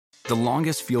The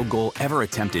longest field goal ever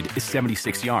attempted is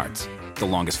 76 yards. The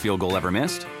longest field goal ever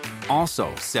missed?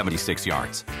 Also 76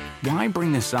 yards. Why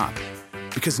bring this up?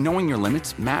 Because knowing your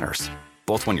limits matters,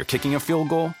 both when you're kicking a field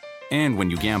goal and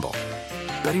when you gamble.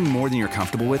 Betting more than you're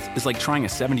comfortable with is like trying a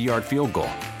 70-yard field goal.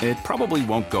 It probably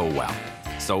won't go well.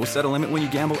 So set a limit when you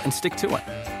gamble and stick to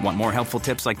it. Want more helpful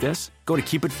tips like this? Go to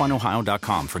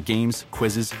keepitfunohio.com for games,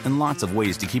 quizzes, and lots of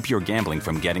ways to keep your gambling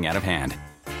from getting out of hand.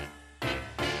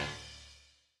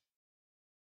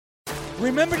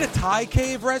 Remember the Thai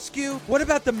cave rescue? What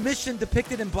about the mission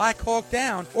depicted in Black Hawk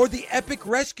Down or the epic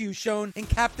rescue shown in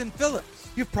Captain Phillips?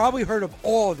 You've probably heard of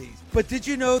all these, but did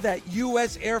you know that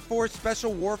U.S. Air Force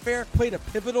Special Warfare played a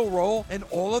pivotal role in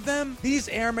all of them? These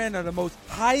airmen are the most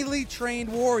highly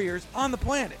trained warriors on the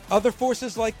planet. Other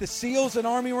forces like the SEALs and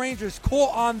Army Rangers call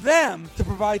on them to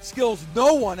provide skills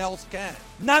no one else can.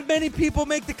 Not many people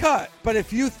make the cut, but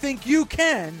if you think you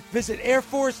can, visit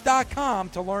airforce.com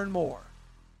to learn more.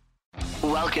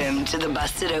 Welcome to the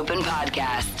Busted Open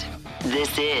Podcast.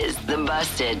 This is the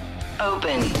Busted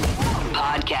Open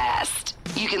Podcast.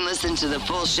 You can listen to the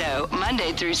full show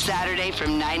Monday through Saturday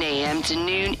from 9 a.m. to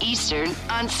noon Eastern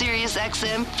on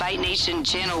SiriusXM Fight Nation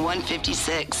Channel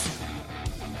 156.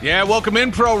 Yeah, welcome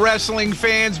in, pro wrestling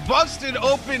fans. Busted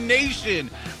Open Nation.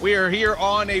 We are here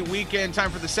on a weekend, time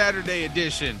for the Saturday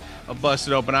edition of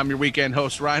Busted Open. I'm your weekend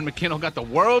host, Ryan McKinnell. Got the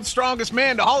world's strongest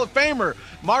man, the Hall of Famer,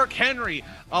 Mark Henry,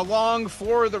 along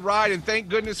for the ride. And thank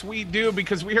goodness we do,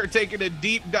 because we are taking a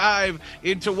deep dive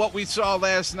into what we saw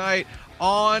last night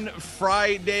on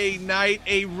Friday night.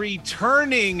 A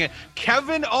returning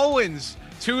Kevin Owens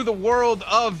to the world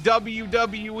of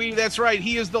WWE. That's right,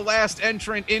 he is the last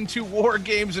entrant into War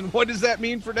Games. And what does that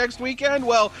mean for next weekend?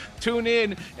 Well, tune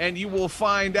in and you will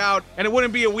find out. And it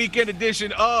wouldn't be a weekend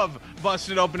edition of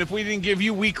Busted Open if we didn't give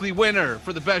you weekly winner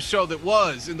for the best show that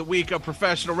was in the week of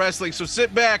professional wrestling. So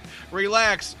sit back,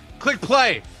 relax, click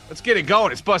play. Let's get it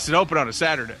going. It's Busted Open on a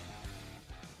Saturday.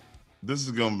 This is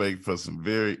going to make for some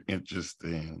very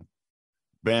interesting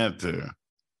banter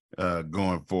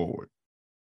going forward.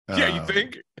 Yeah, you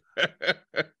think?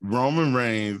 Roman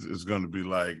Reigns is going to be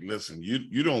like, listen,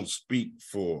 you don't speak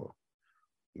for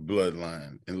the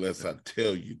bloodline unless I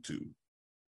tell you to.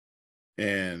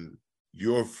 And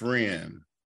your friend,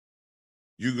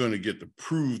 you're going to get to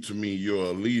prove to me your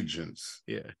allegiance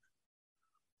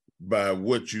by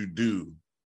what you do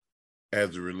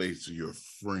as it relates to your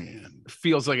friend.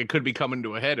 Feels like it could be coming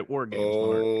to a head at War Games.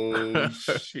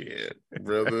 Oh, shit,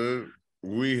 brother.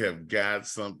 We have got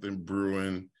something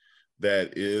brewing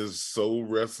that is so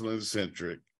wrestling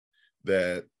centric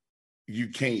that you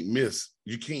can't miss.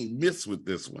 You can't miss with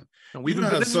this one. You know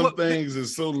how some things are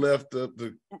so left up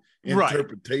to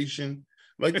interpretation.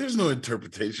 Right. Like there's no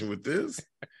interpretation with this.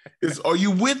 It's, are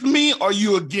you with me? Or are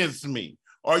you against me?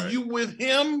 Are you with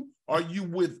him? Are you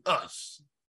with us?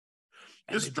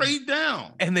 It's straight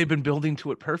down. And they've been building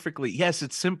to it perfectly. Yes,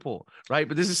 it's simple, right?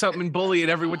 But this is something Bully and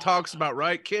everyone talks about,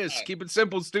 right? Kiss, keep it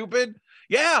simple, stupid.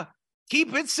 Yeah,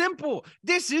 keep it simple.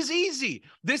 This is easy.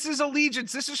 This is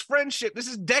allegiance. This is friendship. This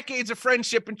is decades of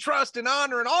friendship and trust and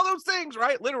honor and all those things,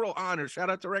 right? Literal honor. Shout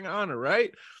out to Ring of Honor,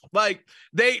 right? Like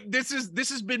this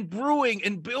has been brewing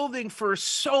and building for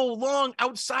so long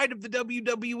outside of the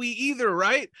WWE either,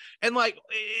 right? And like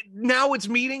now it's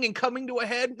meeting and coming to a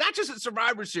head, not just at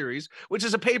Survivor Series, which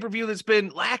is a pay-per-view that's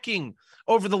been lacking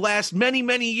over the last many,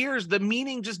 many years. The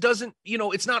meaning just doesn't,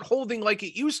 it's not holding like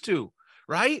it used to.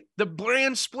 Right? The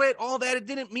brand split, all that, it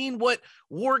didn't mean what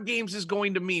War Games is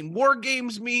going to mean. War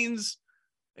Games means,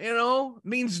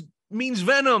 means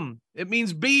venom. It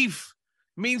means beef,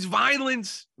 means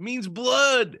violence, means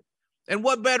blood. And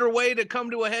what better way to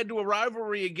come to a head to a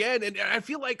rivalry again? And I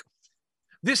feel like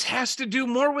this has to do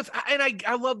more with, and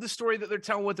I love the story that they're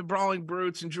telling with the Brawling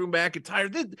Brutes and Drew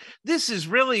McIntyre. This is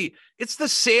really, it's the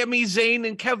Sami Zayn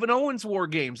and Kevin Owens War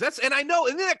Games. And I know,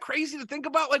 isn't that crazy to think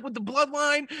about, like with the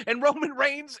Bloodline and Roman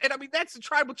Reigns? And I mean, that's the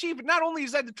tribal chief. And not only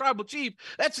is that the tribal chief,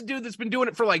 that's a dude that's been doing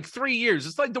it for like 3 years.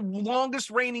 It's like the longest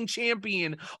reigning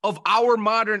champion of our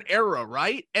modern era,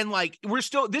 right? And like,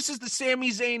 this is the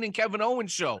Sami Zayn and Kevin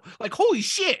Owens show. Like, holy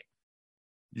shit.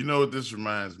 You know what this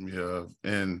reminds me of?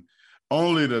 And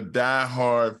only the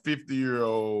diehard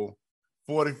 50-year-old,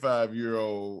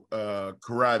 45-year-old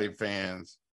karate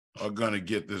fans are going to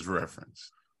get this reference.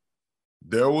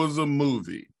 There was a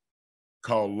movie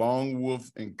called Lone Wolf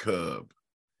and Cub.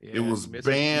 Yeah, it was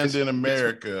banned in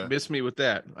America. Miss me with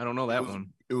that. I don't know that one.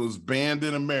 It was banned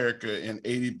in America in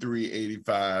 83,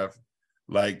 85.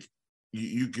 Like,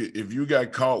 you could, if you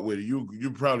got caught with it,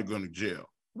 you're probably going to jail.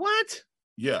 What?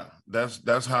 Yeah,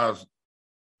 that's how,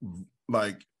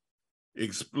 like,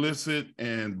 explicit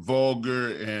and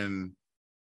vulgar and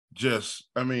just,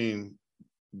 I mean,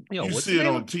 Yo, you what's see the it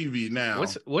name on TV now.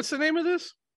 What's the name of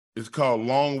this? It's called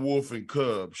Lone Wolf and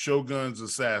Cub, Shogun's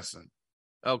Assassin.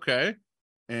 Okay.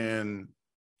 And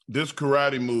this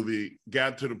karate movie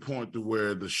got to the point to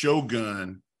where the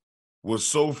Shogun was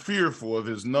so fearful of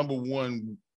his number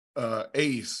one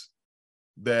ace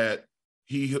that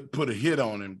he put a hit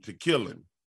on him to kill him.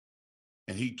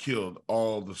 And he killed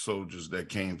all the soldiers that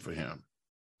came for him.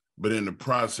 But in the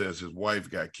process, his wife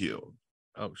got killed.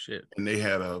 Oh, shit. And they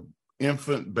had an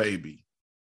infant baby.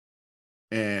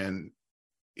 And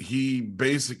he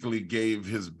basically gave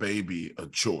his baby a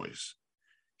choice.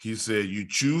 He said, you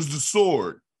choose the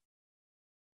sword,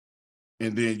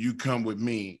 and then you come with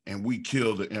me, and we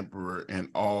kill the emperor and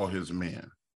all his men.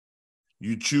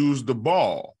 You choose the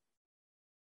ball,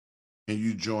 and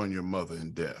you join your mother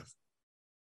in death.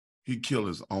 He killed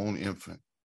his own infant.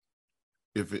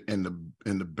 And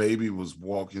the baby was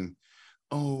walking,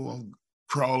 I'm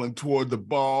crawling toward the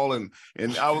ball, and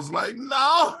I was like,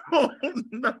 no,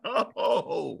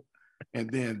 no.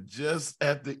 And then just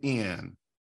at the end,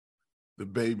 the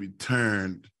baby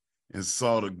turned and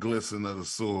saw the glisten of the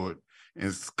sword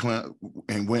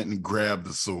and went and grabbed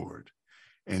the sword.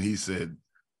 And he said,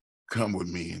 come with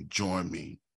me and join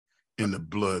me in the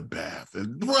bloodbath.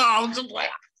 And bro, I was just like,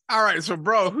 all right, so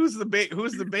bro, who's the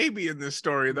baby in this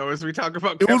story though? As we talk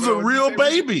about, it was a real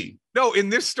baby. No, in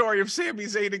this story of Sami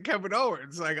Zayn and Kevin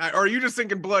Owens, like, or are you just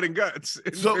thinking blood and guts?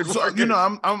 So you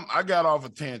know, I got off a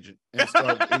tangent and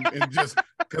started and just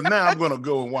because now I'm gonna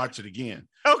go and watch it again.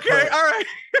 Okay, all right.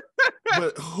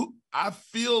 But I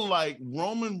feel like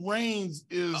Roman Reigns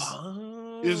is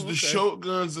the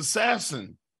Shogun's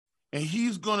assassin, and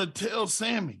he's gonna tell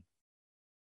Sami,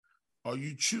 "Are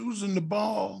you choosing the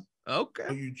ball? Okay.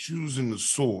 Are you choosing the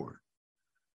sword?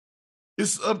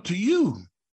 It's up to you."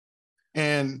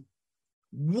 And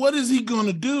what is he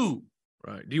gonna do?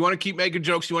 Right. Do you want to keep making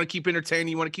jokes? You want to keep entertaining?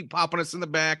 You want to keep popping us in the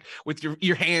back with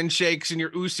your handshakes and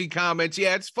your Uzi comments?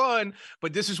 Yeah, it's fun,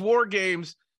 but this is War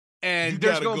Games, and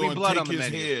there's going to be blood on the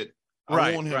menu. Head.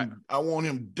 Right. I want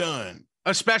him done.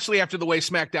 Especially after the way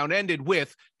SmackDown ended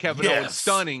with Kevin Owens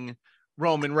stunning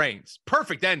Roman Reigns.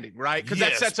 Perfect ending, right? Because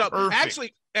that sets up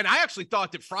perfect. I actually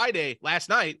thought that Friday last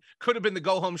night could have been the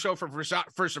go-home show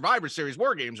for Survivor Series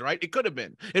War Games, right? It could have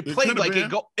been. It played like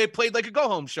a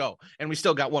go-home show, and we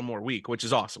still got one more week, which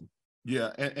is awesome.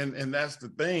 Yeah, and that's the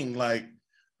thing. Like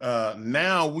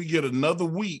now we get another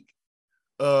week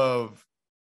of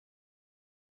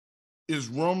is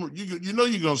Roman. You know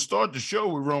you're gonna start the show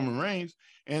with Roman Reigns,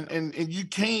 and you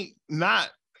can't not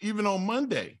even on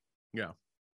Monday. Yeah,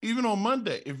 even on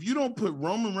Monday, if you don't put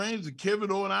Roman Reigns and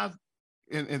Kevin Owens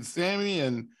and Sami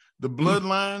and the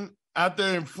bloodline out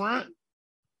there in front,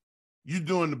 you're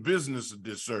doing the business a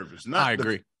disservice. I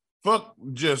agree. Fuck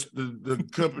just the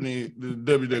company, the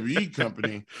WWE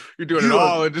company. You're doing it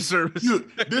all a disservice.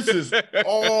 This is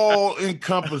all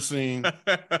encompassing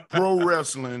pro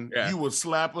wrestling. Yeah. You will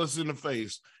slap us in the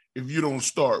face if you don't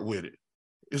start with it.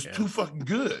 It's too fucking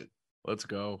good. Let's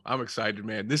go. I'm excited,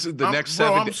 man. This is the next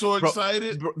 7 days. I'm so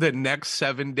excited. The next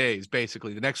 7 days,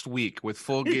 basically, the next week with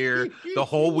Full Gear, the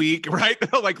whole week, right?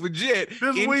 Like legit.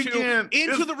 This weekend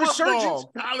into the football, resurgence.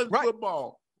 College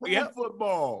football, pro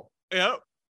football. Yep.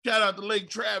 Shout out to Lake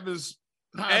Travis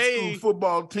high school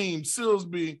football team,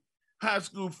 Silsbee high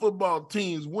school football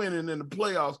teams winning in the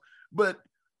playoffs. But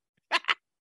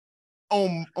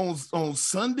on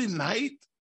Sunday night,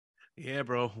 yeah,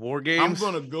 bro, War Games. I'm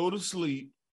gonna go to sleep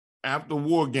after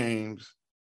War Games.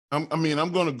 I'm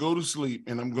gonna go to sleep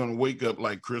and I'm gonna wake up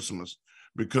like Christmas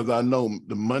because I know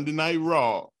the Monday Night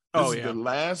Raw. This is the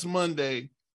last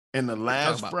Monday and the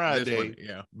last Friday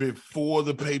before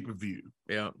the pay-per-view.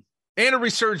 Yeah. And a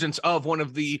resurgence of one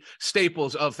of the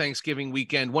staples of Thanksgiving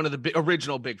weekend, one of the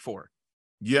original Big Four.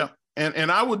 Yeah.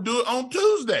 And I would do it on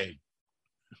Tuesday.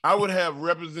 I would have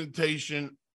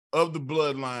representation of the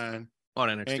bloodline on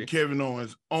NXT and Kevin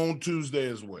Owens on Tuesday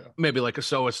as well. Maybe like a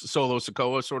Solo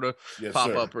Sikoa sort of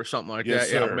pop-up or something like that.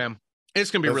 Sir. Yeah, man. It's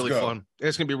going to be really fun.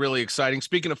 It's going to be really exciting.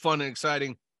 Speaking of fun and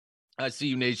exciting, I see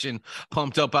you, Nation,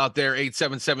 pumped up out there.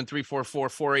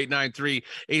 877-344-4893,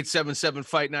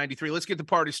 877-FIGHT-93. Let's get the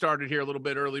party started here a little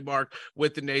bit early, Mark,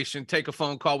 with the Nation. Take a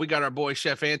phone call. We got our boy,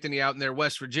 Chef Anthony, out in there,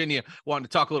 West Virginia, wanting to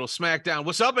talk a little SmackDown.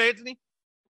 What's up, Anthony?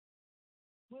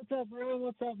 What's up, Ron?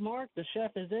 What's up, Mark? The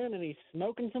chef is in, and he's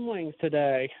smoking some wings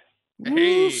today.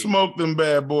 Hey, smoke them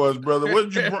bad boys, brother.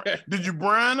 What did you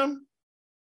brine them?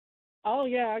 Oh,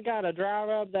 yeah, I got a dry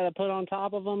rub that I put on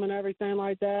top of them and everything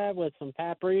like that with some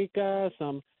paprika,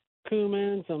 some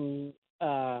cumin, some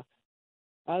hot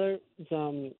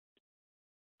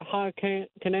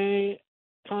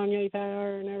Kanye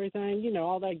power and everything,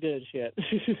 all that good shit.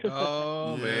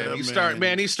 Oh Yeah,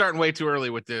 man, he's starting way too early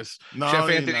with this. No, Chef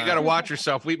he Anthony, you not. got to watch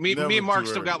yourself. Me Never and Mark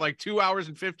too still got early. like 2 hours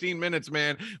and 15 minutes,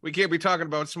 man. We can't be talking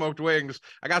about smoked wings.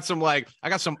 I got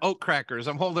some oat crackers.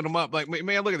 I'm holding them up. Like,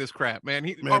 man, look at this crap, man.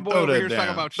 Man, Our boy throw over that here is talking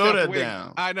down. about Throw Chef that Wing.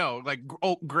 down. I know, like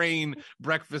oat grain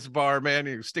breakfast bar, man.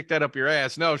 You stick that up your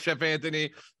ass. No, Chef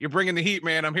Anthony, you're bringing the heat,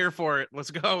 man. I'm here for it.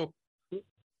 Let's go.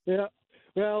 Yeah.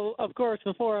 Well, of course,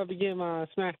 before I begin my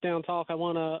SmackDown talk, I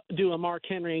want to do a Mark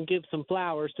Henry and give some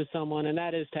flowers to someone, and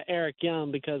that is to Eric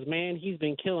Young, because, man, he's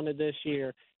been killing it this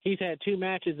year. He's had 2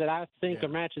 matches that I think are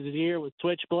matches of the year with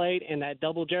Switchblade and that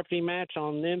Double Jeopardy match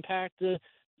on Impact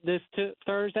this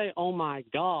Thursday. Oh, my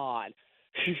God.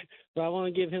 So I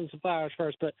want to give him some flowers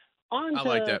first. But on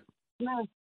to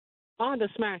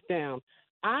SmackDown.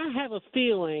 I have a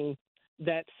feeling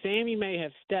that Sammy may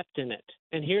have stepped in it,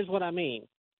 and here's what I mean.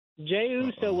 Jey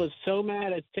Uso was so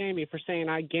mad at Sammy for saying,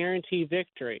 "I guarantee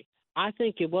victory." I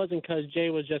think it wasn't because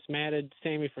Jey was just mad at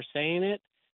Sammy for saying it,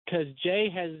 because Jey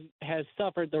has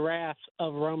suffered the wrath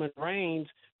of Roman Reigns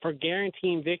for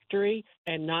guaranteeing victory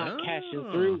and not cashing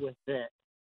through with it.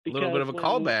 A little bit of a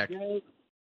callback.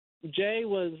 Jey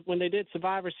was, when they did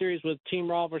Survivor Series with Team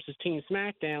Raw versus Team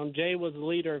SmackDown, Jey was the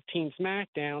leader of Team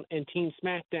SmackDown, and Team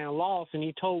SmackDown lost, and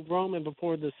he told Roman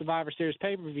before the Survivor Series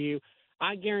pay-per-view,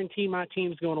 "I guarantee my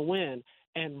team's going to win."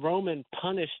 And Roman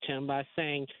punished him by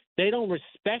saying, "They don't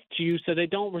respect you, so they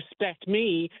don't respect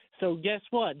me. So guess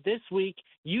what? This week,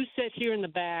 you sit here in the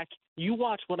back, you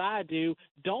watch what I do,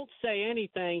 don't say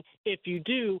anything. If you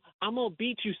do, I'm going to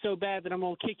beat you so bad that I'm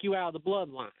going to kick you out of the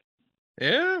bloodline."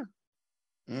 Yeah.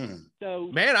 So,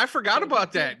 man, I forgot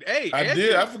about that. Hey, I Anthony,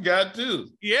 did. I forgot too.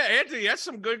 Yeah, Anthony, that's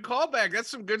some good callback. That's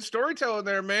some good storytelling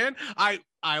there, man. I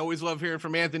always love hearing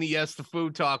from Anthony. Yes, the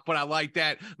food talk, but I like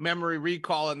that memory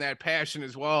recall and that passion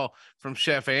as well from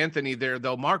Chef Anthony there,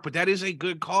 though, Mark. But that is a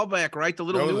good callback, right? The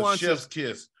little That was nuances. a chef's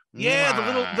kiss.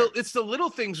 Yeah, it's the little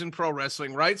things in pro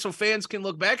wrestling, right? So fans can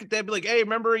look back at that and be like, hey,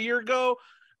 remember a year ago,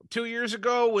 2 years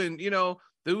ago when,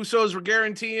 the Usos were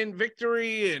guaranteeing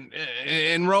victory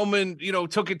and Roman,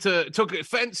 took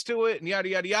offense to it and yada,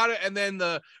 yada, yada. And then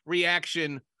the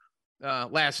reaction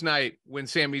last night when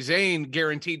Sami Zayn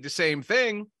guaranteed the same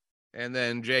thing. And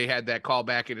then Jey had that call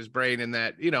back in his brain and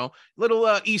that,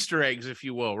 little Easter eggs, if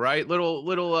you will, right?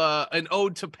 Little an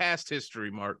ode to past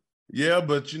history, Mark. Yeah,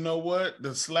 but you know what?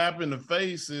 The slap in the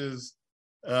face is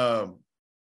they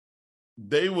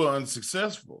were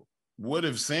unsuccessful. What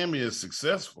if Sammy is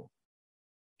successful?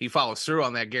 He follows through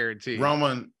on that guarantee.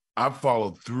 Roman, I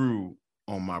followed through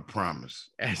on my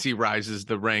promise. As he rises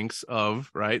the ranks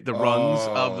of, right, the rungs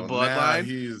of the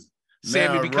bloodline.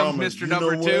 Sammy becomes Roman, Mr.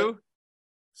 Number 2.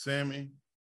 Sammy,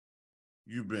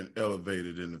 you've been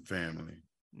elevated in the family.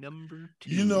 Number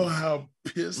 2. You know how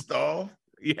pissed off?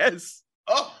 Yes.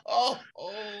 Oh.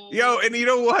 Yo, and you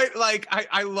know what? Like,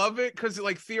 I love it because,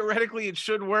 like, theoretically it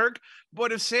should work.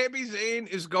 But if Sami Zayn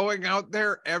is going out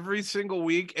there every single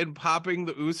week and popping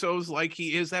the Usos like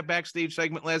he is, that backstage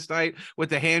segment last night with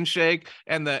the handshake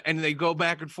and they go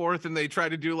back and forth and they try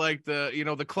to do like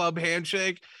the club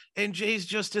handshake, and Jay's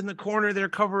just in the corner there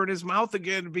covering his mouth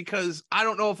again, because I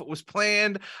don't know if it was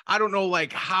planned. I don't know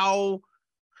like how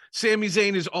Sami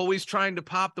Zayn is always trying to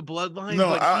pop the bloodline.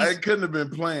 No, it couldn't have been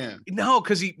planned. No,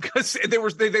 because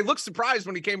they looked surprised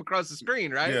when he came across the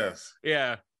screen, right? Yes.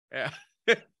 Yeah.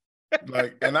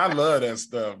 Like, and I love that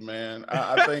stuff, man.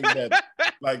 I think that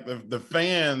like the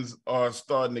fans are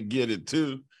starting to get it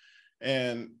too.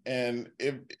 And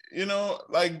if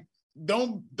like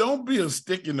don't be a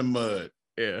stick in the mud.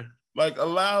 Yeah. Like,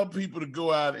 allow people to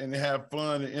go out and have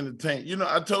fun and entertain.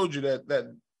 I told you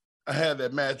that I had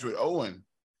that match with Owen.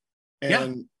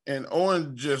 And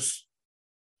Owen just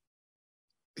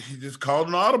called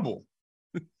an audible.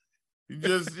 He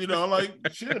just, like,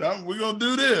 shit, we're gonna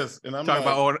do this. And I'm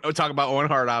talk about Owen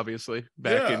Hart, obviously.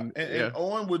 And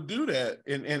Owen would do that.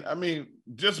 And I mean,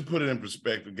 just to put it in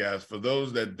perspective, guys, for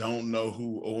those that don't know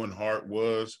who Owen Hart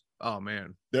was, oh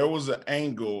man, there was an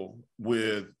angle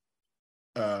with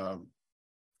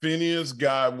Phineas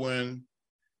Godwin,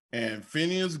 and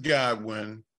Phineas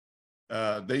Godwin.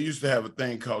 They used to have a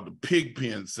thing called the pig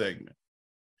pen segment,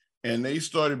 and they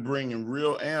started bringing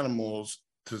real animals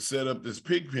to set up this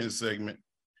pig pen segment.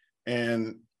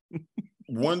 And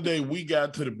one day we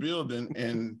got to the building,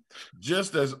 and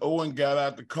just as Owen got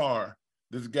out the car,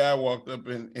 this guy walked up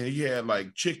and he had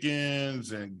like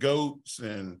chickens and goats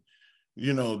and,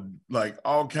 like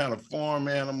all kind of farm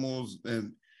animals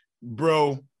and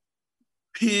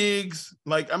pigs,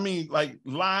 like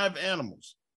live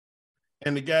animals.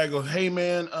 And the guy goes, "Hey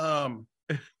man,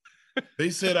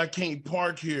 they said I can't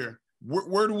park here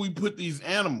where do we put these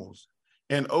animals?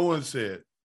 And Owen said,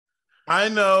 I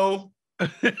know.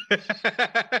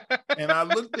 And I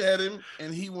looked at him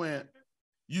and he went,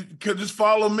 you could just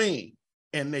follow me.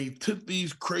 And they took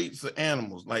these crates of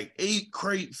animals, like 8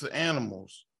 crates of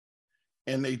animals,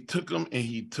 and they took them, and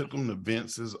he took them to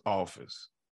Vince's office.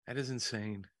 That is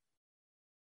insane.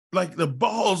 Like the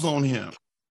balls on him.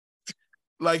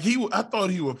 Like I thought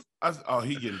he was,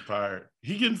 he getting fired.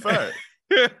 He getting fired.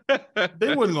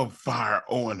 They wasn't gonna fire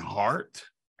Owen Hart.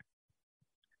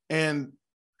 And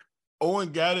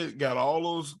Owen got all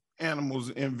those animals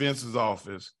in Vince's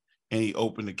office, and he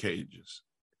opened the cages.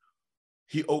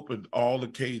 He opened all the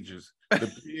cages.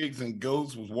 The pigs and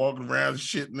goats was walking around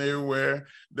shitting everywhere.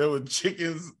 There were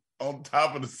chickens on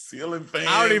top of the ceiling fan.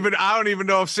 I don't even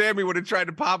know if Sammy would have tried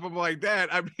to pop him like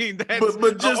that. I mean, that's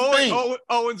but just think,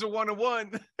 Owen's a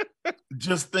 1-on-1.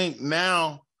 Just think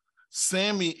now,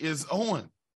 Sammy is Owen.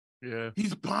 Yeah,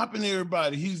 he's popping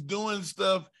everybody. He's doing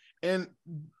stuff, and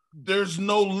there's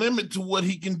no limit to what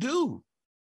he can do.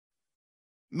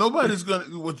 Nobody's gonna.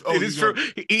 It is true.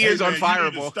 He is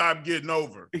unfireable. You need to stop getting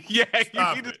over. Yeah,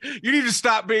 you need to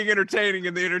stop being entertaining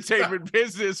in the entertainment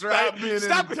business, right? Stop being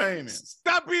entertaining.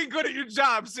 Stop being good at your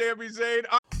job, Sami Zayn.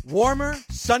 Warmer,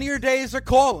 sunnier days are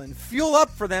calling. Fuel up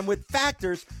for them with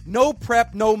Factor's no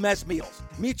prep, no mess meals.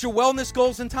 Meet your wellness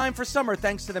goals in time for summer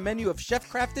thanks to the menu of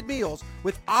chef-crafted meals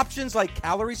with options like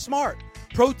Calorie Smart,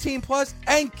 Protein Plus,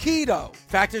 and Keto.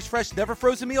 Factor's fresh, never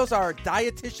frozen meals are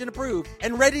dietitian approved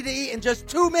and ready to eat in just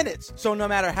 2 minutes. So no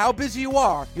matter how busy you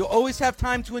are, you'll always have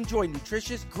time to enjoy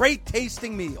nutritious, great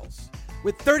tasting meals.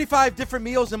 With 35 different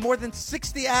meals and more than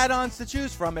 60 add-ons to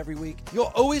choose from every week,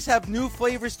 you'll always have new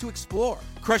flavors to explore.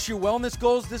 Crush your wellness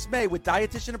goals this May with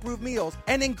dietitian-approved meals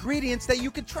and ingredients that you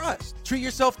can trust. Treat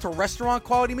yourself to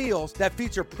restaurant-quality meals that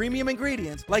feature premium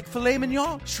ingredients like filet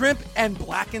mignon, shrimp, and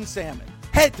blackened salmon.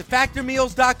 Head to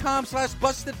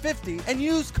factormeals.com/busted50 and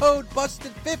use code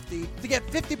busted50 to get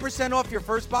 50% off your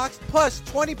first box plus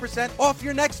 20% off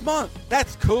your next month.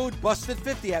 That's code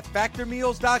busted50 at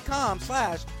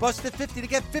factormeals.com/busted50 to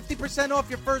get 50% off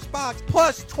your first box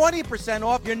plus 20%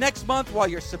 off your next month while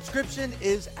your subscription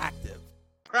is active.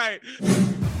 Right.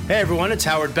 Hey everyone, it's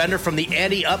Howard Bender from the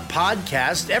Ante Up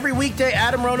Podcast. Every weekday,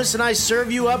 Adam Ronis and I serve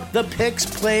you up the picks,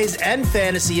 plays, and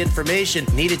fantasy information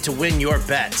needed to win your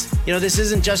bets. You know, this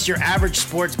isn't just your average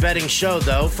sports betting show,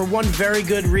 though, for one very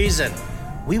good reason.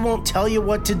 We won't tell you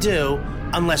what to do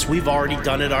unless we've already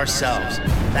done it ourselves.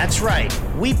 That's right.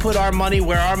 We put our money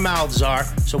where our mouths are,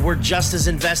 so we're just as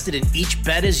invested in each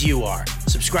bet as you are.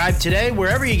 Subscribe today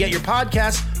wherever you get your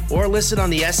podcasts or listen on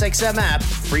the SXM app,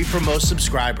 free for most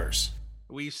subscribers.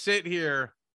 We sit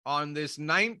here on this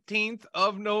 19th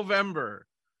of November,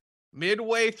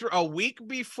 midway through a week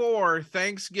before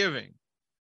Thanksgiving,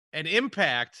 and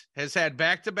Impact has had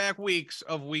back-to-back weeks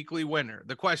of weekly winner.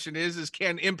 The question is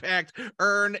can Impact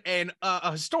earn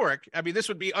a historic, I mean, this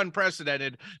would be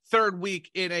unprecedented, 3rd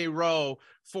week in a row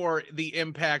for the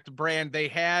Impact brand? They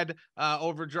had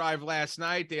Overdrive last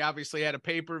night. They obviously had a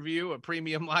pay-per-view, a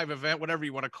premium live event, whatever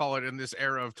you want to call it in this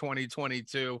era of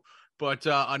 2022. But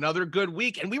another good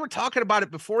week. And we were talking about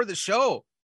it before the show.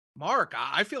 Mark,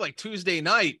 I feel like Tuesday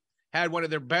night had one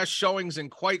of their best showings in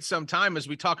quite some time as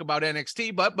we talk about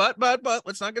NXT. But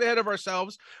let's not get ahead of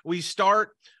ourselves. We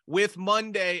start with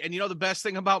Monday. And you know the best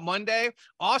thing about Monday?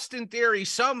 Austin Theory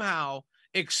somehow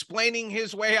explaining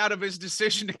his way out of his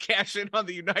decision to cash in on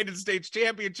the United States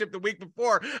Championship the week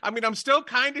before. I mean, I'm still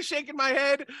kind of shaking my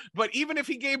head, but even if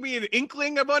he gave me an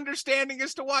inkling of understanding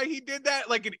as to why he did that,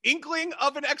 like an inkling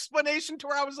of an explanation to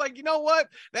where I was like, you know what?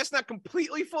 That's not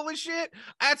completely full of shit.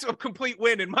 That's a complete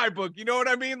win in my book. You know what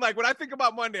I mean? Like when I think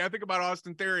about Monday, I think about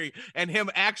Austin Theory and him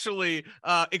actually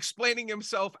explaining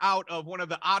himself out of one of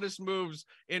the oddest moves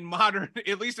in modern,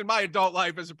 at least in my adult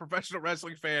life as a professional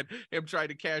wrestling fan, him trying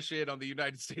to cash in on the United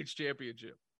States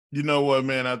Championship. You know what,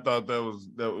 man? I thought that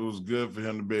it was good for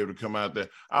him to be able to come out there.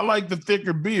 I like the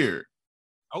thicker beard.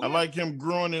 Okay. I like him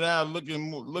growing it out,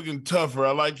 looking tougher.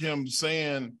 I like him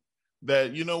saying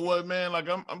that, you know what, man? Like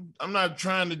I'm not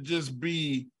trying to just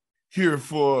be here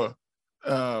for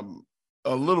a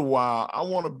little while. I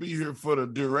want to be here for the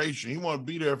duration. He want to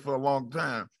be there for a long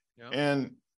time. Yep.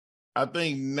 And I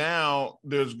think now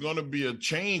there's going to be a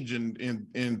change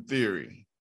in Theory.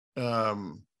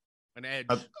 An edge.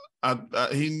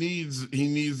 He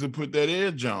needs to put that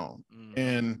edge on.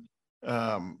 And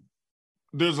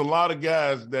there's a lot of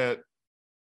guys that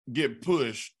get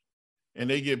pushed and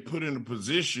they get put in a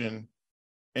position,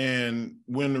 and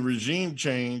when the regime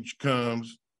change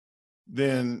comes,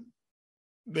 then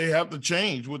they have to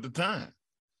change with the time.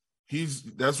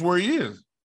 That's where he is.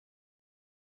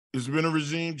 it's been a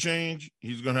regime change.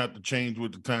 He's going to have to change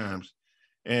with the times.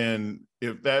 And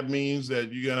if that means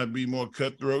that you got to be more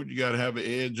cutthroat, you got to have an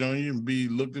edge on you and be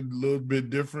looked at a little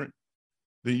bit different,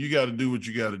 then you got to do what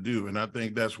you got to do. And I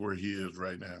think that's where he is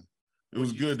right now. It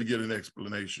was good to get an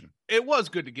explanation. It was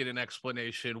good to get an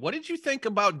explanation. What did you think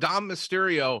about Dom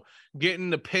Mysterio getting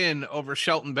the pin over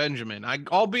Shelton Benjamin?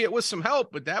 Albeit with some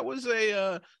help, but that was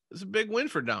a big win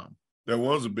for Dom. That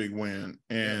was a big win.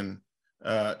 And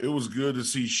it was good to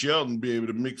see Shelton be able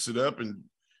to mix it up. And,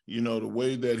 you know, the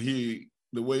way that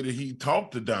he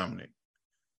talked to Dominic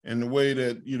and the way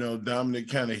that, you know, Dominic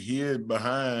kind of hid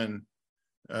behind,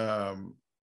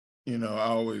 you know, I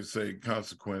always say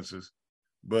consequences,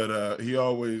 but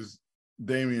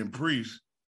Damian Priest,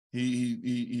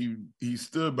 he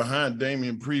stood behind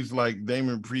Damian Priest like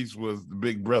Damian Priest was the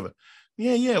big brother.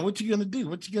 Yeah. What you gonna do?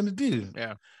 What you gonna do?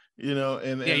 Yeah. You know,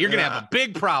 and you're gonna have a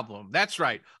big problem. That's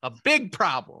right, a big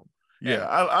problem. Yeah,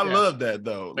 I love that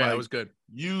though. Yeah, like, it was good.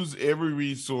 Use every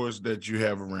resource that you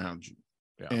have around you,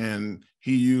 and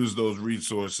he used those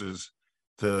resources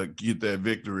to get that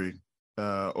victory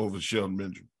over Shelton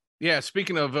Benjamin. Yeah,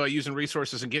 speaking of using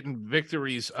resources and getting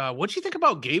victories, what do you think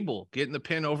about Gable getting the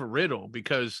pin over Riddle?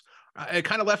 Because it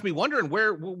kind of left me wondering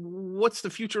what's the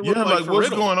future look like for what's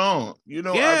Riddle? going on? You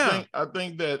know, I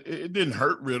think that it didn't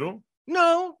hurt Riddle.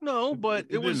 No, but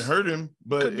it didn't hurt him.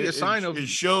 But could be a sign of it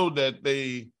showed that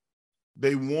they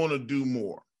want to do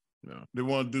more. No. They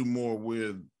want to do more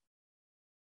with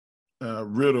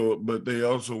Riddle, but they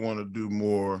also want to do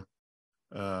more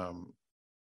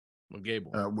with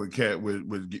Gable.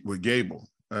 With Gable.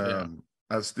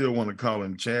 I still want to call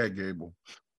him Chad Gable.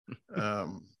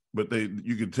 But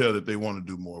you could tell that they want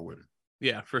to do more with it.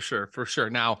 Yeah, for sure.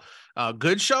 Now,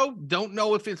 good show. Don't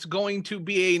know if it's going to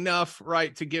be enough,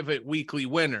 right, to give it weekly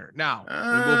winner. Now,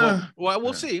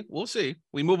 we'll see. We'll see.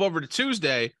 We move over to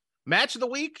Tuesday. Match of the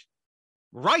week,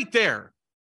 right there.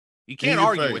 You can't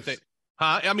argue with it.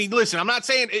 I mean, listen, I'm not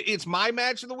saying it's my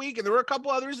match of the week, and there were a couple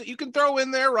others that you can throw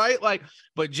in there, right? Like,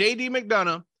 but JD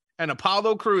McDonough and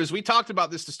Apollo Crews, we talked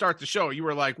about this to start the show. You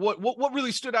were like, what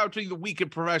really stood out to you the week in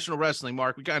professional wrestling,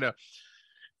 Mark? We kind of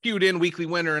queued in weekly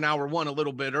winner in hour one a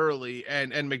little bit early,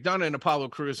 and McDonough and Apollo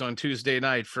Crews on Tuesday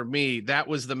night, for me, that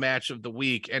was the match of the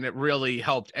week, and it really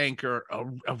helped anchor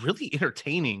a really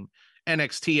entertaining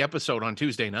NXT episode on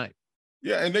Tuesday night.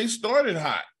 Yeah, and they started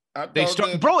hot. And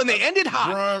they ended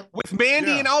hot with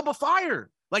Mandy and Alba Fire.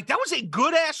 Like, that was a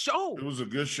good ass show. It was a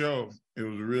good show. It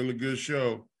was a really good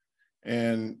show.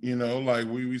 And, you know, like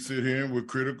we sit here and we're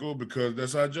critical because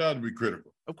that's our job to be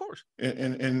critical. Of course.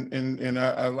 And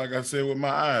I like I said with my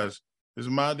eyes, this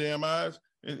is my damn eyes.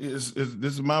 This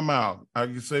is my mouth. I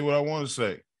can say what I want to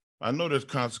say. I know there's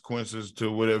consequences to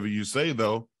whatever you say,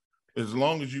 though, as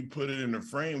long as you put it in the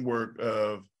framework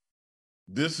of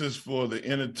this is for the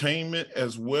entertainment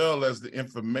as well as the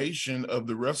information of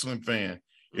the wrestling fan.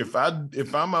 If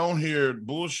I'm on here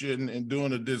bullshitting and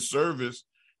doing a disservice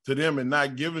to them and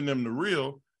not giving them the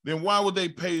real, then why would they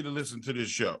pay to listen to this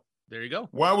show? There you go.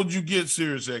 Why would you get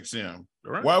SiriusXM?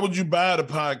 Right. Why would you buy the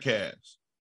podcast?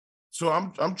 So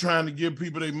I'm trying to give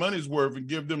people their money's worth and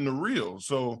give them the real.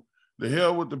 So the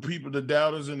hell with the people, the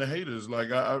doubters and the haters.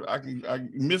 Like I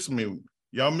miss me.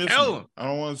 Y'all miss me. I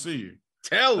don't want to see you.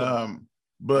 Tell them.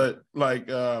 But like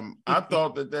I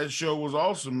thought that show was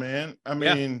awesome, man. I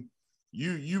mean,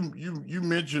 you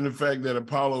mentioned the fact that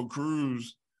Apollo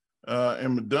Crews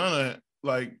and Madonna,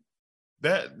 like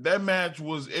that match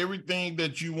was everything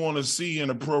that you want to see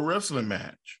in a pro wrestling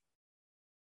match.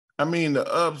 I mean,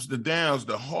 the ups, the downs,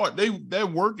 the heart,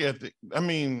 that work ethic. I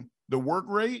mean, the work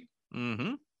rate,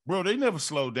 bro, they never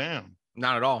slowed down.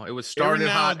 Not at all. It was started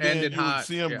hot, ended hot. You would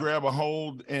see them grab a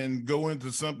hold and go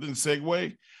into something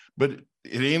segue, but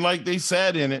it ain't like they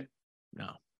sat in it. No.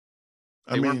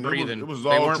 I mean, breathing. It was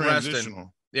all transitional.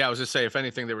 Resting. Yeah, I was just saying, if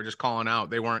anything, they were just calling out.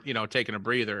 They weren't, taking a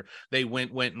breather. They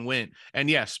went. And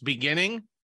yes, beginning,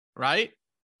 right?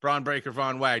 Braun Breaker,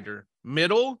 Von Wagner.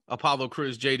 Middle, Apollo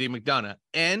Crews, JD McDonough.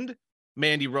 End,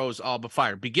 Mandy Rose, Alba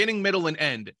Fire. Beginning, middle, and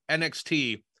end.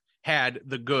 NXT had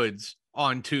the goods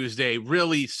on Tuesday.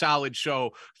 Really solid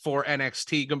show for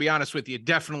NXT. Gonna be honest with you,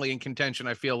 definitely in contention,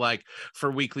 I feel like,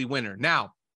 for weekly winner.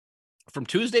 Now, from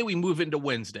Tuesday, we move into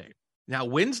Wednesday. Now,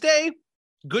 Wednesday,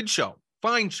 good show,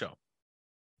 fine show.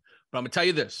 But I'm going to tell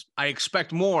you this. I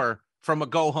expect more from a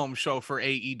go-home show for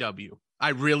AEW. I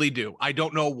really do. I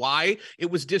don't know why it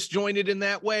was disjointed in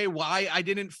that way, why I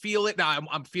didn't feel it. Now,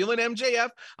 I'm feeling MJF.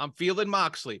 I'm feeling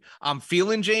Moxley. I'm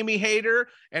feeling Jamie Hayter,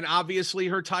 and obviously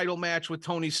her title match with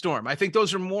Toni Storm. I think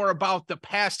those are more about the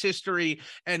past history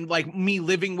and like me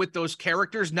living with those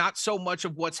characters, not so much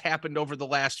of what's happened over the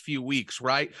last few weeks,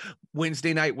 right?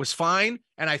 Wednesday night was fine.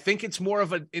 And I think it's more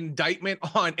of an indictment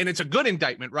on, and it's a good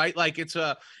indictment, right? Like it's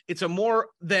a more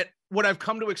that what I've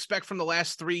come to expect from the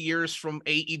last 3 years from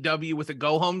AEW with a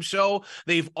go-home show.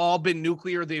 They've all been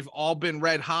nuclear. They've all been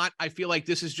red hot. I feel like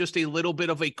this is just a little bit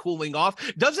of a cooling off.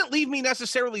 Doesn't leave me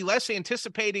necessarily less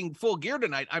anticipating Full Gear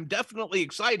tonight. I'm definitely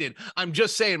excited. I'm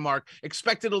just saying, Mark,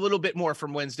 expected a little bit more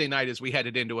from Wednesday night as we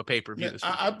headed into a pay-per-view this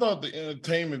week. I thought the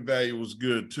entertainment value was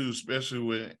good too,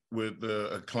 especially with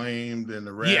the Acclaimed and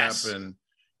the Rap and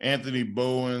Anthony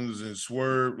Bowens and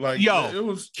Swerve. Like, it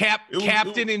was Captain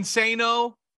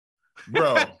Insano.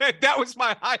 Bro, that was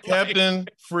my highlight. Captain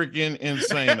freaking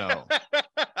Insano.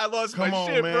 I lost Come my on,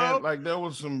 shit, man. bro. Like, there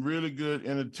was some really good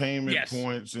entertainment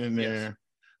points in there.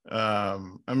 Yes.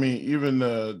 I mean, even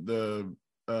the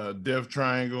Death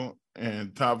Triangle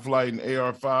and Top Flight and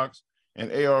AR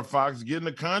Fox getting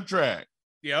a contract.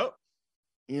 Yep.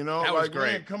 You know, that like, was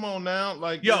great. Man, come on now.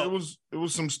 Like, it was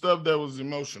some stuff that was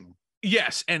emotional.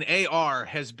 Yes, and AR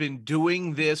has been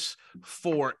doing this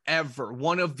forever.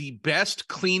 One of the best,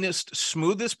 cleanest,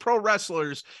 smoothest pro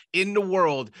wrestlers in the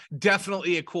world.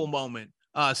 Definitely a cool moment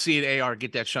seeing AR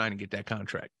get that shine and get that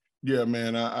contract. Yeah,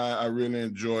 man, I really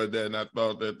enjoyed that, and I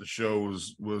thought that the show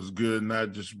was good,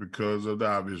 not just because of the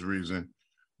obvious reason,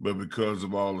 but because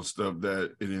of all the stuff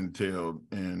that it entailed,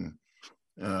 and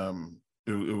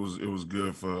it was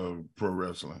good for pro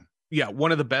wrestling. Yeah,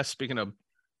 one of the best. Speaking of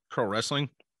pro wrestling.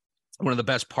 One of the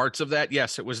best parts of that,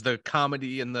 yes, it was the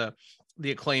comedy and the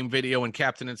Acclaim video and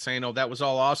Captain Insano. That was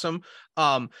all awesome.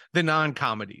 The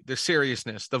non-comedy, the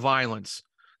seriousness, the violence,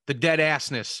 the dead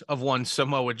assness of one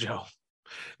Samoa Joe.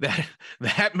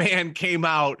 That man came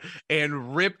out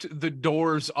and ripped the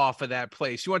doors off of that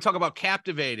place. You want to talk about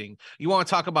captivating? You want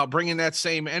to talk about bringing that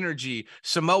same energy?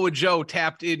 Samoa Joe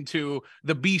tapped into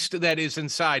the beast that is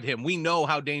inside him. We know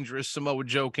how dangerous Samoa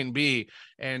Joe can be,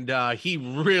 and he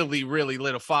really, really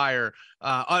lit a fire.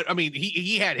 I mean,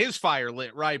 he had his fire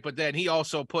lit, right? But then he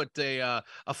also put a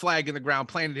flag in the ground,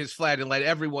 planted his flag, and let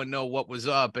everyone know what was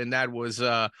up. And that was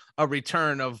a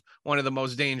return of one of the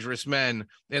most dangerous men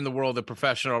in the world of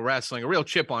professional wrestling. A real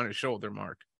chip on his shoulder,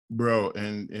 Mark. Bro,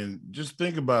 and just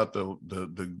think about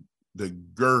the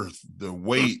girth, the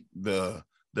weight, the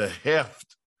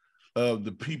heft of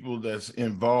the people that's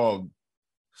involved.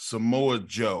 Samoa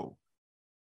Joe,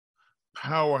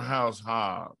 Powerhouse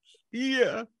Hobbs.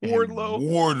 Yeah,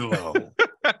 Wardlow.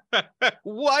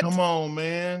 What? Come on,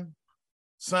 man.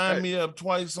 Sign me up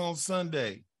twice on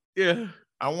Sunday. Yeah.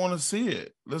 I want to see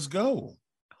it. Let's go.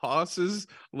 Hosses,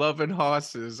 loving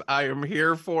hosses. I am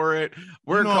here for it.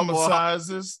 We're a couple of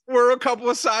sizes. We're a couple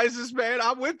of sizes, man.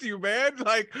 I'm with you, man.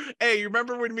 Like, hey, you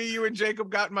remember when you and Jacob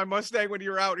got in my Mustang when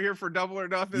you were out here for Double or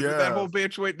Nothing? Yeah. That whole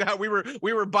bitch went down.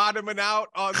 We were bottoming out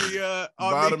on the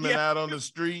out on the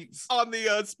streets, on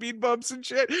the speed bumps and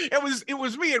shit. It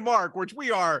was me and Mark, which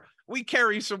we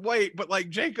carry some weight, but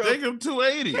like Jacob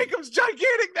 280. Jacob's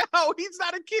gigantic now. He's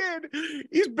not a kid.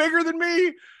 He's bigger than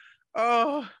me.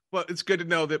 Oh, well, it's good to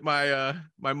know that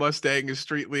my Mustang is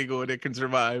street legal and it can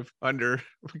survive under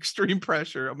extreme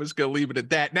pressure. I'm just gonna leave it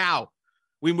at that. Now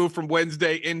we move from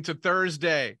Wednesday into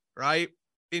Thursday, right?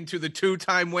 Into the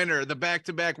two-time winner, the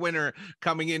back-to-back winner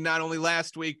coming in not only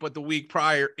last week but the week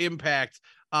prior, Impact.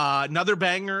 Another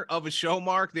banger of a show,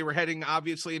 Mark. They were heading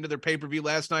obviously into their pay-per-view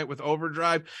last night with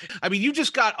Overdrive. I mean, you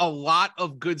just got a lot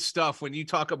of good stuff when you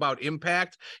talk about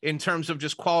Impact in terms of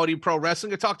just quality pro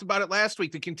wrestling. I talked about it last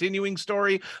week, the continuing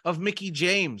story of Mickie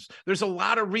James. There's a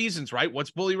lot of reasons, right?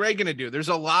 What's Bully Ray going to do? There's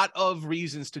a lot of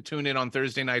reasons to tune in on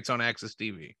Thursday nights on Access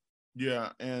TV. Yeah,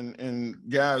 and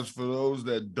guys, for those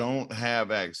that don't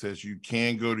have access, you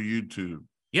can go to YouTube.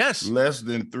 Yes. Less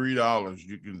than $3,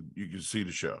 you can see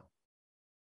the show.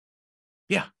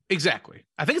 Yeah, exactly.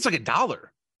 I think it's like $1.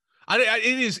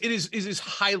 It is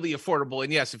highly affordable.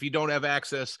 And yes, if you don't have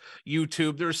access,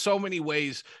 YouTube, there's so many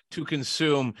ways to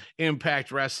consume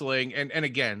Impact Wrestling. And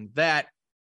again, that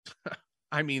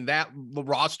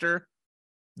roster,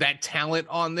 that talent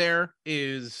on there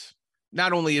is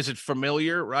not only is it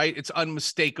familiar, right? It's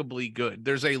unmistakably good.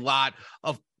 There's a lot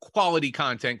of quality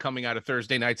content coming out of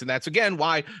Thursday nights. And that's, again,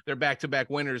 why they're back-to-back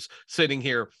winners sitting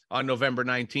here on November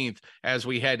 19th as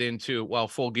we head into,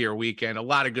 Full Gear weekend. A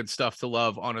lot of good stuff to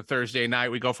love on a Thursday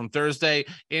night. We go from Thursday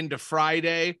into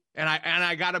Friday. And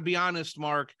I got to be honest,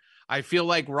 Mark, I feel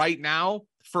like right now,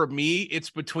 for me, it's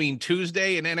between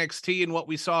Tuesday and NXT and what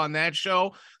we saw on that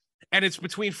show. And it's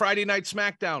between Friday Night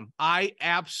SmackDown. I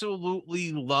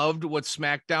absolutely loved what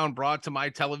SmackDown brought to my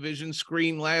television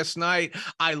screen last night.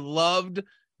 I loved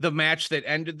the match that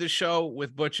ended the show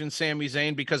with Butch and Sami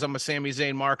Zayn, because I'm a Sami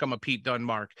Zayn mark, I'm a Pete Dunne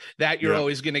mark. That you're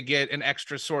always going to get an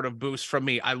extra sort of boost from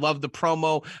me. I love the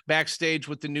promo backstage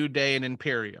with the New Day and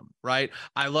Imperium, right?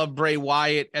 I love Bray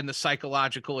Wyatt and the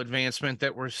psychological advancement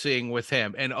that we're seeing with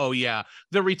him. And oh yeah,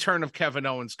 the return of Kevin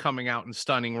Owens coming out and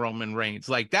stunning Roman Reigns.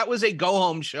 Like, that was a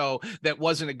go-home show that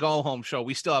wasn't a go-home show.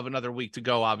 We still have another week to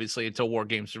go, obviously, until War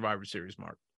Games Survivor Series,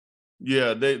 Mark.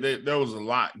 Yeah, there was a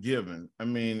lot given. I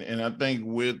mean, and I think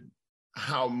with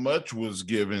how much was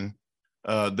given,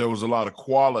 there was a lot of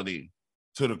quality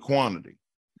to the quantity.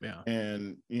 Yeah.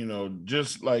 And, you know,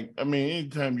 just like, I mean,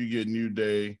 anytime you get New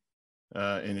Day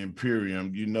and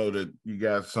Imperium, you know that you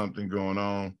got something going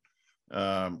on.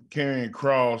 Karrion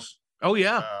Kross. Oh,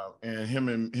 yeah. And him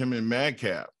and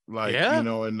Madcap. Like, you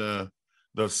know, and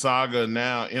the saga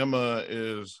now, Emma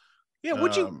is... Yeah,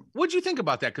 what'd you think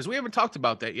about that? Because we haven't talked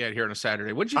about that yet here on a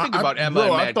Saturday. What'd you think about Emma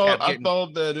and Madcap? I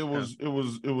thought that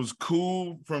it was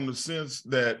cool from the sense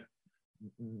that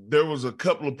there was a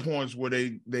couple of points where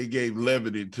they gave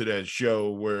levity to that show,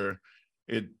 where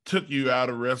it took you out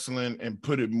of wrestling and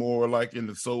put it more like in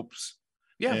the soaps.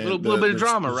 Yeah, a little bit of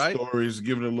drama, right? Stories,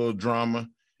 give it a little drama.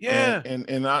 Yeah,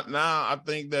 and I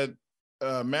think that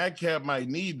Madcap might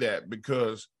need that,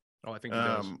 because I think he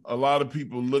does. A lot of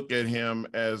people look at him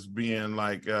as being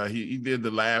like he did the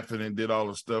laughing and did all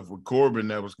the stuff with Corbin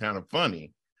that was kind of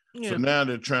funny. Yeah. So now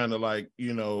they're trying to, like,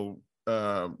 you know,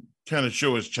 kind of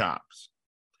show his chops.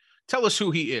 Tell us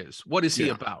who he is. What is he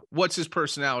about? What's his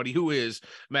personality? Who is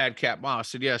Madcap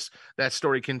Moss? And yes, that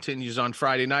story continues on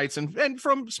Friday nights. And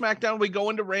from SmackDown, we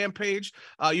go into Rampage.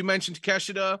 You mentioned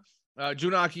Takeshita.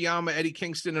 Jun Akiyama, Eddie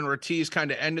Kingston, and Ortiz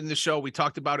kind of ending the show. We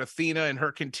talked about Athena and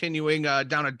her continuing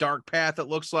down a dark path. It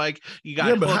looks like you got.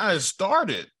 Yeah, but how it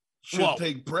started should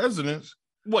take precedence.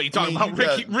 What you talking about?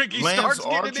 Ricky Lance Starks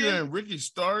Archer and Ricky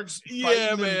Starks.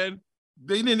 Yeah, man.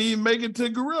 They didn't even make it to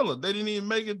Gorilla. They didn't even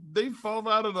make it. They fall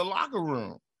out of the locker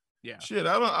room. Yeah. Shit,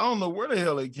 I don't know where the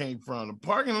hell they came from. The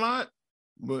parking lot.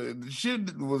 But the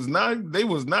shit was not. They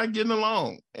was not getting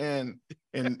along, and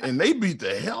they beat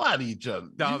the hell out of each other.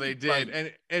 No, they did.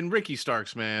 Like, and Ricky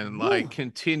Starks, man, like,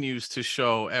 continues to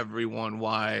show everyone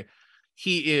why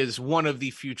he is one of the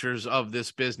futures of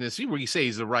this business. You say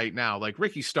he's the right now. Like,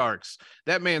 Ricky Starks,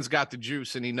 that man's got the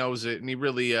juice and he knows it, and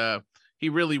he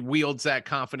really wields that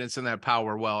confidence and that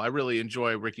power well. I really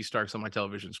enjoy Ricky Starks on my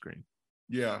television screen.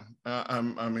 Yeah, I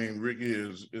mean, Ricky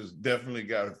is definitely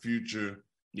got a future.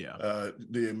 Yeah,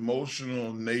 the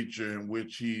emotional nature in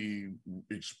which he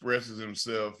expresses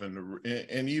himself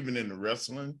and even in the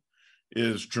wrestling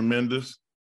is tremendous.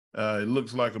 It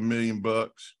looks like $1 million.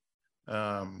 But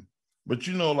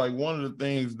you know, like, one of the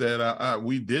things that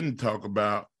we didn't talk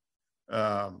about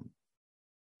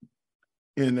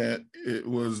in that it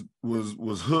was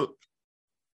Hook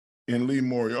and Lee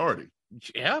Moriarty.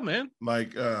 Yeah, man.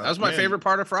 Like that was my favorite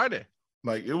part of Friday.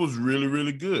 Like, it was really,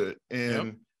 really good.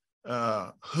 And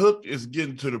Hook is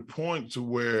getting to the point to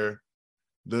where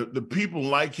the people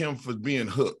like him for being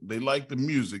Hook. They like the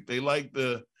music. They like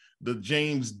the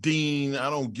James Dean,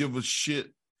 I don't give a shit,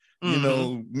 you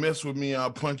know, mess with me, I'll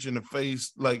punch you in the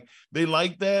face. Like, they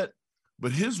like that.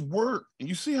 But his work,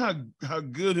 you see how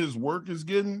good his work is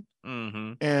getting,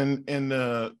 and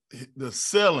the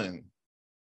selling.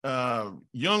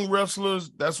 Young wrestlers,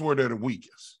 that's where they're the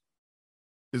weakest.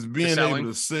 Is being able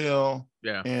to sell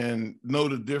and know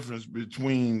the difference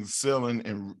between selling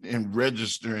and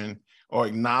registering or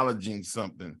acknowledging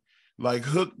something. Like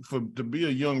Hook, to be a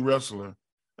young wrestler,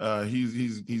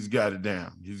 he's got it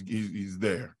down. He's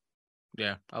there.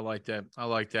 Yeah, I like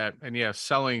that. And yeah,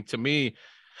 selling to me,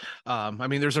 I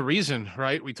mean, there's a reason,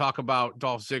 right? We talk about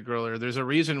Dolph Ziggler. There's a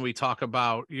reason we talk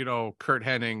about, you know, Kurt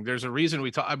Hennig. There's a reason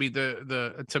we talk. I mean,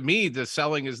 to me, the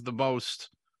selling is the most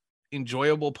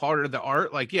enjoyable part of the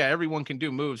art. Like, yeah, everyone can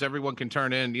do moves. Everyone can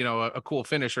turn in, you know, a cool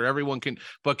finisher.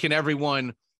 But can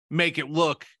everyone make it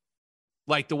look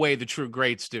like the way the true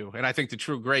greats do? And I think the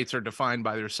true greats are defined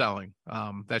by their selling.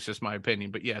 That's just my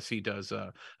opinion. But yes, he does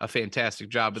a fantastic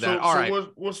job of that. All right.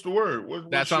 What's the word?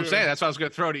 That's what I'm saying. That's what I was going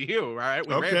to throw to you. All right.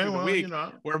 We ran through the week. You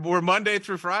know. We're Monday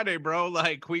through Friday, bro.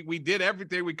 Like, we did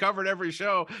everything. We covered every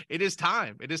show. It is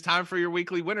time. It is time for your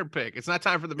weekly winner pick. It's not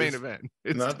time for the main event.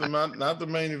 It's not the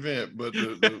main event, but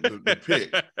the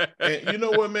pick. And you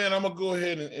know what, man? I'm gonna go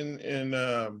ahead and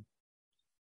I'm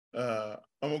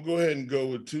gonna go ahead and go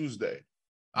with Tuesday.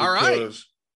 All right.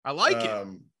 I like it.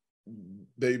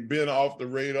 They've been off the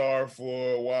radar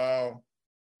for a while.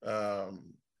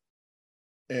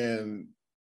 And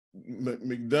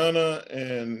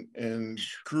McDonough and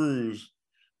Cruz,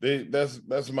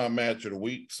 that's my match of the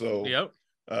week. So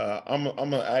I'm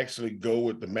gonna actually go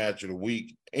with the match of the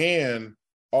week. And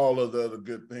all of the other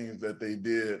good things that they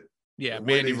did. Yeah,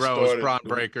 Mandy Rose, Braun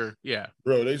Breaker. Yeah.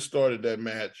 Bro, they started that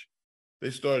match.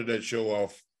 They started that show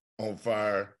off on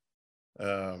fire.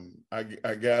 I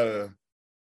gotta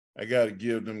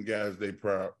give them guys they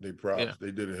props. Yeah.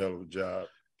 They did a hell of a job.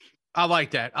 I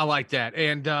like that.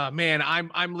 And man,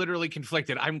 I'm literally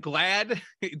conflicted. I'm glad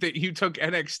that you took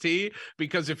NXT,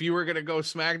 because if you were going to go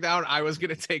SmackDown, I was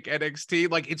going to take NXT.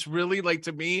 Like, it's really, like,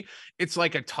 to me, it's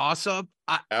like a toss up.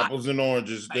 Apples and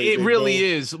oranges. It really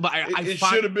is. It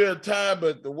should have been a tie,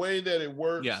 but the way that it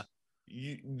works, yeah.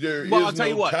 I'll tell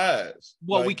you what. Ties.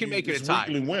 Well, we can make it a tie.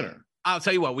 Weekly winner. I'll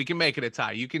tell you what, we can make it a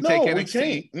tie. You can take NXT. We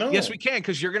can't. No. Yes, we can,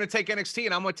 because you're going to take NXT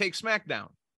and I'm going to take SmackDown.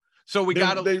 So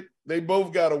they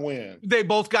both got to win. They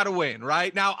both got to win,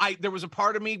 right? Now, there was a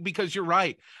part of me, because you're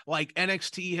right. Like,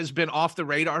 NXT has been off the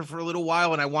radar for a little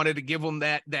while, and I wanted to give them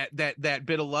that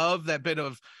bit of love, that bit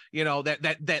of,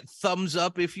 that thumbs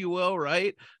up, if you will,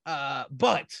 right?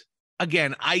 But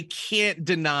again, I can't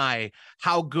deny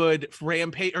how good how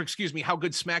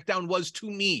good SmackDown was to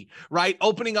me, right?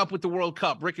 Opening up with the World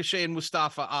Cup, Ricochet and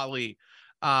Mustafa Ali.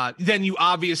 Then you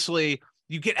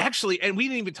get and we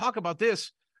didn't even talk about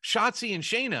this, Shotzi and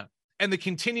Shayna, and the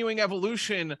continuing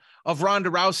evolution of Ronda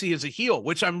Rousey as a heel,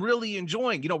 which I'm really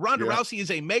enjoying. Ronda Rousey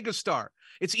is a megastar.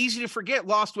 It's easy to forget,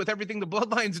 lost with everything the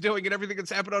Bloodline's doing and everything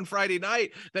that's happened on Friday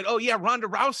night, that, oh yeah, Ronda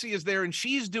Rousey is there and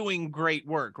she's doing great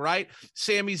work, right?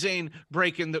 Sami Zayn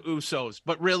breaking the Usos.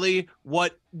 But really,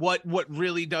 what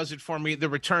really does it for me, the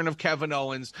return of Kevin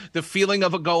Owens, the feeling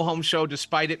of a go-home show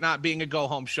despite it not being a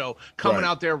go-home show, coming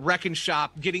out there, wrecking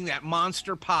shop, getting that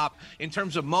monster pop in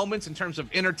terms of moments, in terms of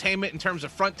entertainment, in terms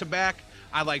of front to back.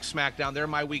 I like SmackDown. They're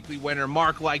my weekly winner.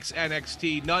 Mark likes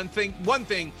NXT. One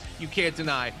thing you can't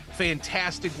deny,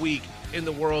 fantastic week in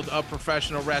the world of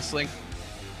professional wrestling.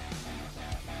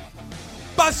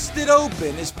 Busted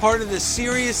Open is part of the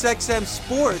SiriusXM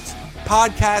Sports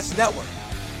Podcast Network.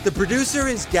 The producer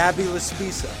is Gabby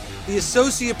Laspisa. The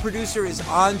associate producer is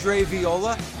Andre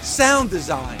Viola. Sound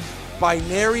design by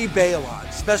Neri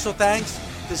Balon. Special thanks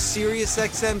to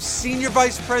SiriusXM Senior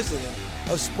Vice President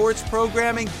of Sports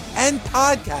Programming and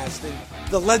Podcasting,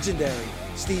 the legendary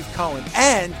Steve Cohen,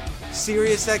 and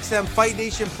SiriusXM Fight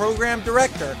Nation Program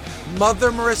Director,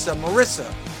 Mother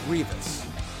Marissa Rivas.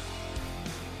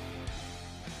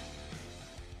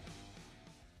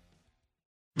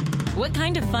 What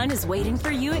kind of fun is waiting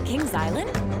for you at Kings Island?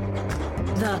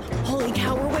 The holy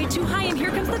cow, we're way too high and here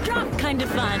comes the drop kind of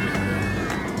fun.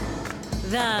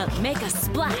 The make a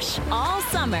splash all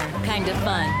summer kind of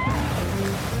fun.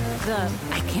 The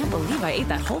I can't believe I ate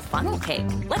that whole funnel cake.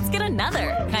 Let's get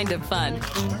another kind of fun.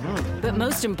 But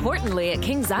most importantly, at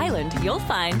Kings Island, you'll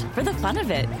find for the fun of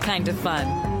it kind of fun.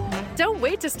 Don't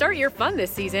wait to start your fun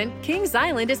this season. Kings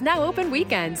Island is now open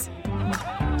weekends.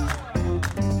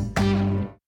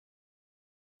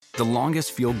 The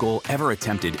longest field goal ever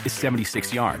attempted is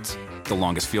 76 yards. The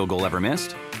longest field goal ever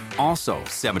missed? Also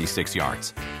 76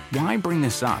 yards. Why bring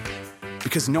this up?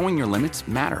 Because knowing your limits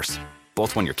matters,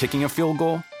 both when you're kicking a field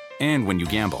goal and when you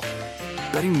gamble.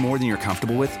 Betting more than you're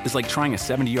comfortable with is like trying a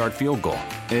 70-yard field goal.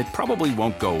 It probably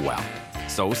won't go well.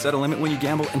 So set a limit when you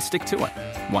gamble and stick to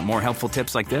it. Want more helpful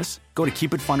tips like this? Go to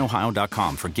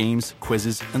keepitfunohio.com for games,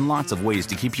 quizzes, and lots of ways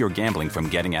to keep your gambling from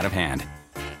getting out of hand.